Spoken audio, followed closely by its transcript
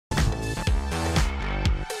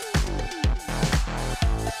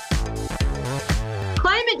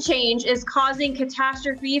Climate change is causing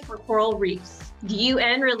catastrophe for coral reefs. The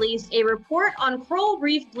UN released a report on coral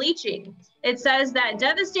reef bleaching. It says that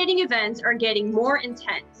devastating events are getting more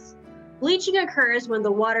intense. Bleaching occurs when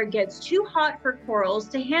the water gets too hot for corals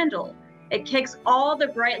to handle. It kicks all the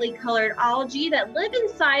brightly colored algae that live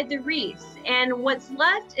inside the reefs, and what's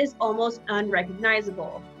left is almost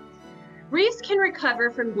unrecognizable. Reefs can recover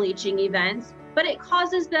from bleaching events, but it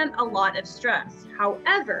causes them a lot of stress.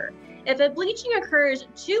 However, if a bleaching occurs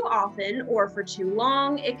too often or for too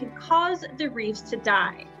long, it could cause the reefs to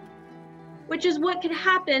die, which is what could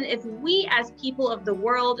happen if we as people of the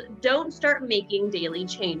world don't start making daily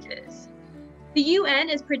changes. The UN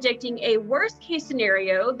is predicting a worst-case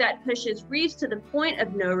scenario that pushes reefs to the point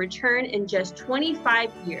of no return in just 25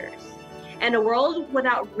 years. And a world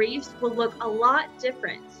without reefs will look a lot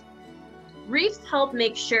different. Reefs help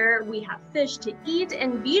make sure we have fish to eat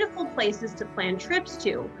and beautiful places to plan trips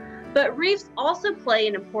to. But reefs also play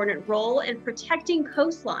an important role in protecting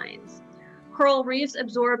coastlines. Coral reefs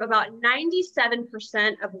absorb about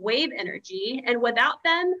 97% of wave energy, and without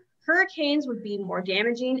them, hurricanes would be more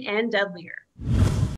damaging and deadlier.